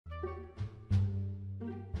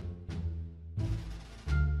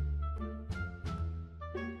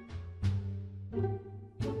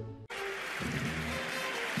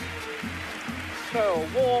So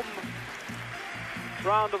a warm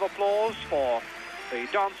round of applause for the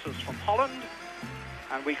dancers from Holland.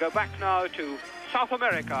 And we go back now to South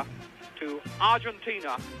America, to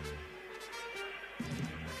Argentina.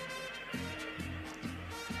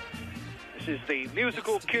 This is the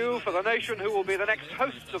musical cue for the nation who will be the next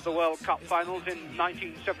hosts of the World Cup finals in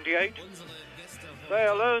 1978. They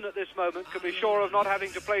alone at this moment can be sure of not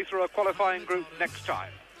having to play through a qualifying group next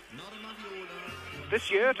time. This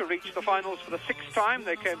year, to reach the finals for the sixth time,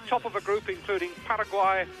 they came top of a group including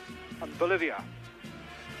Paraguay and Bolivia.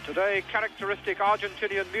 Today, characteristic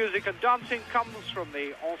Argentinian music and dancing comes from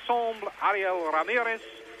the ensemble Ariel Ramirez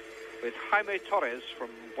with Jaime Torres from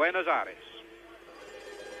Buenos Aires.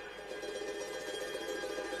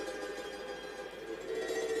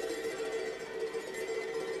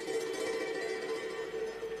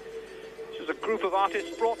 This is a group of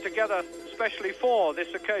artists brought together especially for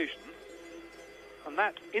this occasion. And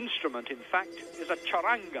that instrument, in fact, is a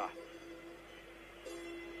charanga,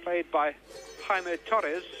 played by Jaime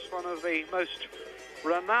Torres, one of the most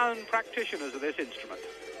renowned practitioners of this instrument.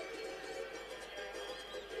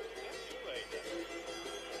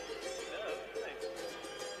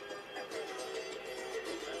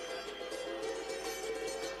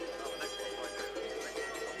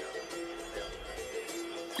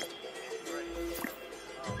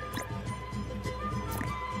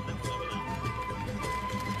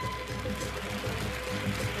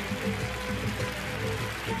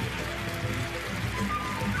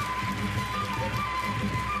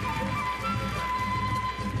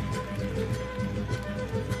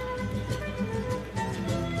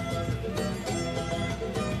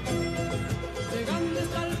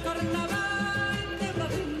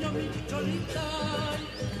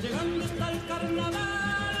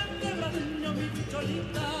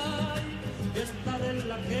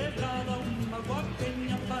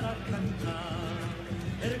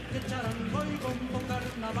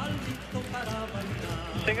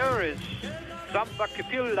 Singer is Zamba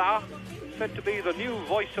Kipilla, said to be the new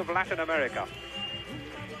voice of Latin America.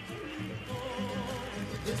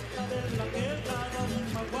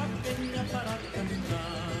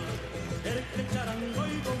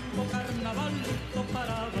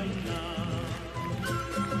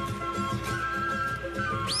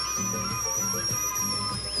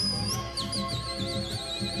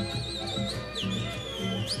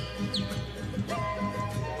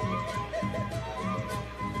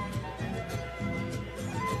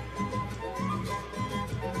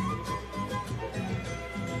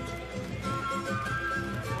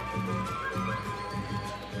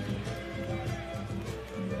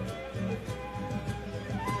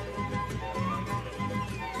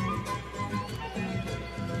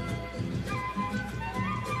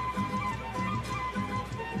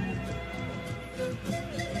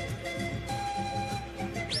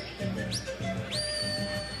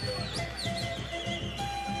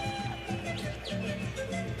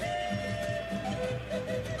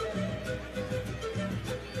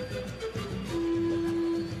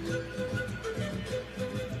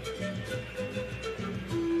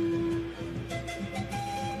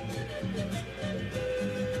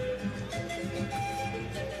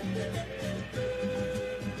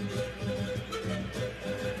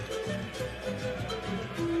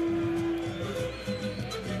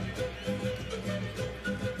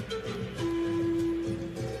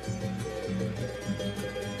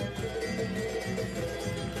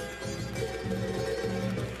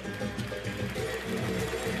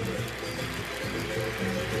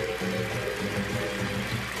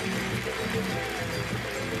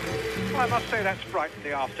 I must say that's brightened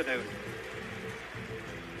the afternoon.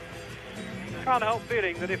 Can't help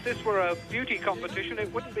feeling that if this were a beauty competition,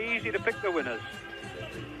 it wouldn't be easy to pick the winners.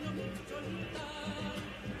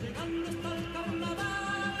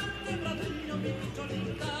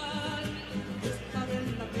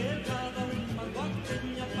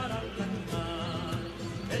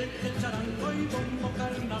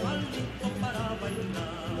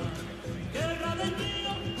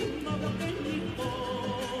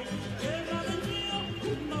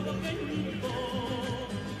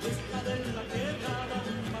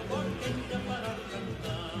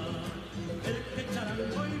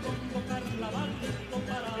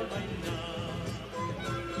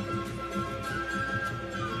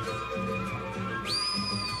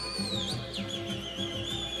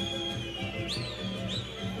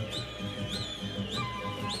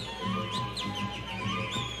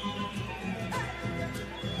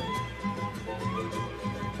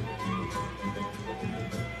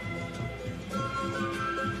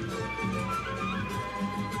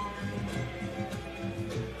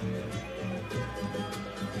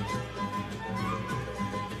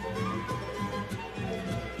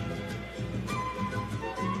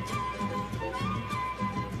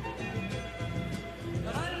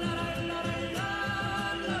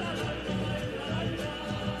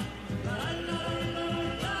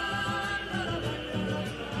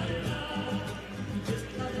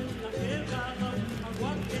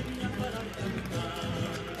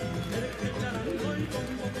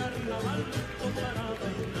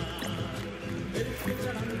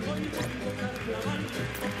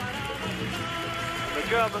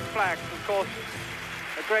 German flags, of course,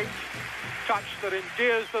 a great touch that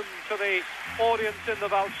endears them to the audience in the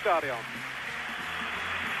Waldstadion.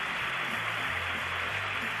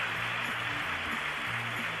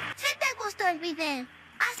 Si te gustó el video,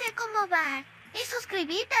 hace como va y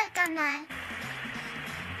suscríbete al canal.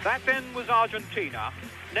 That then was Argentina.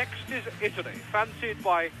 Next is Italy, fancied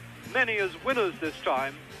by many as winners this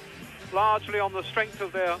time, largely on the strength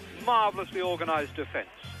of their marvellously organised defence.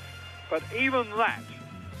 But even that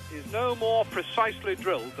is no more precisely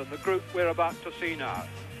drilled than the group we're about to see now.